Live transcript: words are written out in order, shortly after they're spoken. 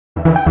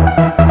Hey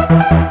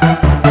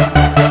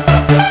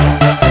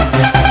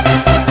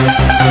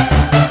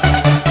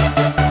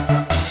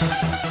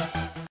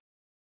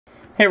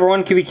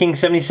everyone,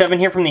 QBKing77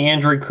 here from the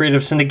Android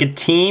Creative Syndicate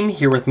team,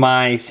 here with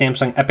my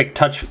Samsung Epic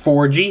Touch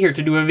 4G, here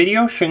to do a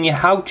video showing you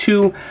how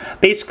to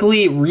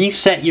basically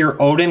reset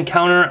your Odin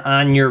counter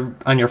on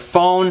your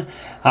phone.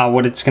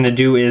 What it's going to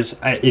do is,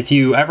 if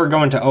you ever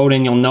go into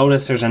Odin, you'll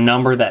notice there's a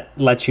number that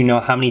lets you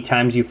know how many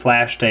times you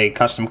flashed a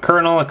custom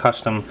kernel, a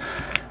custom,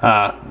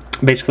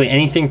 basically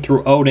anything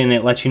through Odin.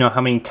 It lets you know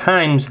how many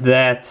times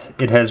that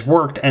it has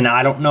worked, and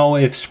I don't know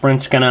if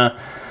Sprint's going to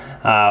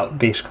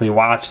basically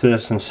watch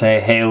this and say,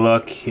 hey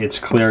look, it's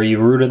clear you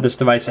rooted this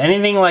device,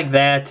 anything like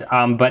that,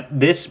 but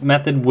this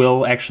method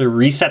will actually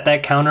reset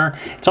that counter.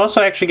 It's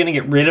also actually going to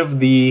get rid of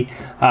the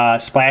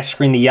splash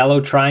screen, the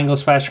yellow triangle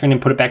splash screen, and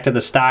put it back to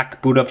the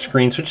stock boot up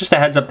screen. So just a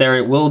heads up there,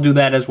 it will do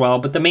that as well.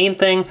 But the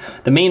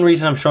main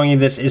reason I'm showing you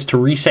this is to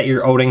reset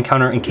your Odin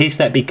counter in case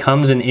that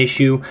becomes an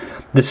issue.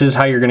 This is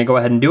how you're going to go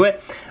ahead and do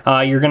it.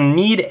 You're going to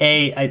need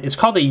it's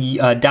called a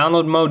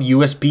download mode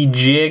USB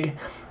Jig.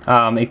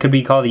 It could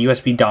be called a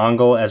USB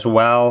dongle as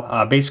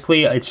well.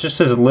 Basically, it's just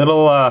this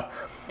little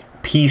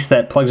piece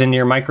that plugs into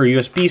your micro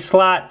USB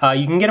slot.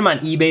 You can get them on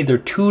eBay. They're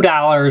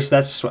 $2.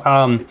 That's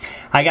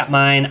I got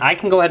mine. I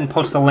can go ahead and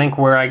post a link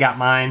where I got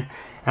mine.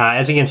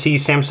 As you can see,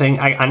 Samsung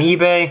on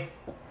eBay,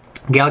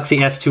 Galaxy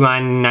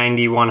S2i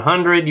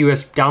 9100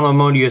 download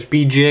mode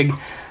USB Jig.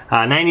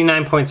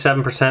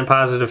 99.7%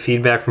 positive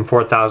feedback from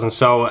 4,000.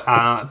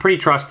 So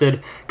pretty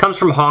trusted. Comes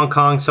from Hong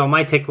Kong, so it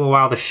might take a little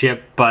while to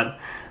ship, but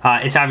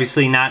it's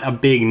obviously not a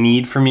big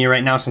need for me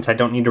right now since I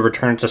don't need to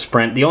return it to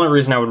Sprint. The only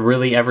reason I would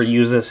really ever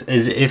use this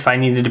is if I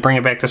needed to bring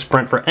it back to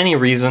Sprint for any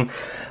reason.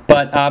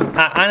 But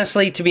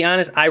honestly, to be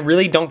honest, I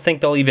really don't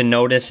think they'll even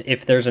notice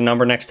if there's a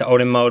number next to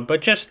Odin mode.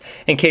 But just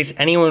in case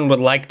anyone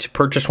would like to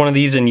purchase one of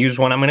these and use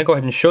one, I'm going to go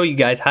ahead and show you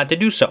guys how to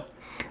do so.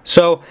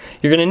 So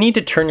you're going to need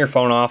to turn your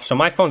phone off. So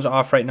my phone's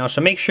off right now, so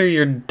make sure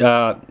your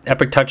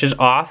Epic Touch is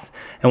off.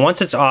 And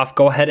once it's off,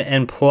 go ahead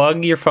and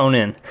plug your phone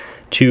in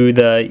to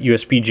the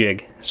USB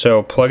Jig.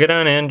 So plug it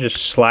on in,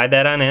 just slide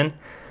that on in.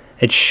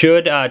 It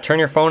should turn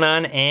your phone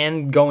on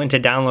and go into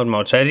download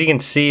mode. So as you can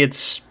see,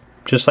 it's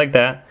just like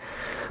that.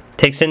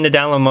 Takes into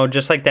download mode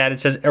just like that.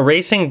 It says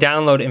erasing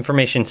download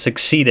information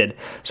succeeded.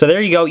 So there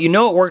you go. You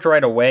know it worked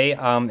right away.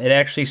 It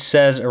actually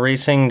says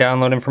erasing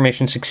download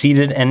information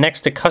succeeded, and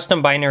next to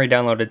custom binary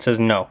download it says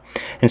no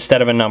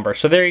instead of a number.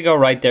 So there you go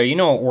right there. You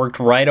know it worked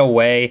right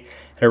away.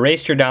 It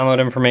erased your download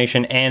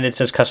information, and it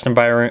says custom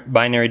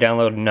binary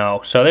download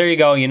no. So there you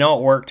go. You know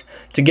it worked.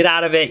 To get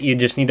out of it, you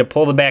just need to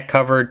pull the back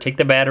cover, take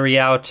the battery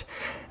out,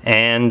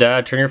 and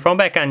turn your phone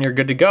back on. You're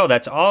good to go.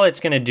 That's all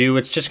it's going to do.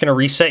 It's just going to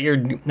reset your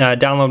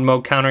download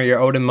mode counter, your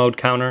Odin mode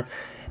counter,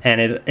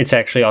 and it's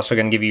actually also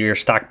going to give you your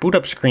stock boot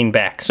up screen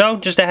back. So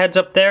just a heads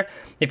up there.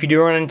 If you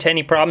do run into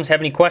any problems, have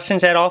any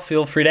questions at all,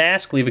 feel free to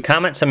ask. Leave a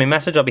comment, send me a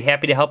message. I'll be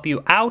happy to help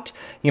you out.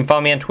 You can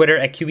follow me on Twitter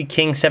at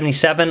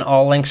QBKing77.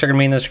 All links are going to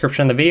be in the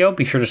description of the video.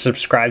 Be sure to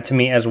subscribe to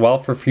me as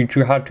well for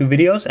future how-to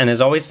videos. And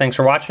as always, thanks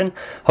for watching.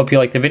 Hope you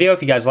liked the video.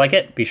 If you guys like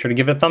it, be sure to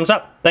give it a thumbs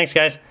up. Thanks,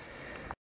 guys.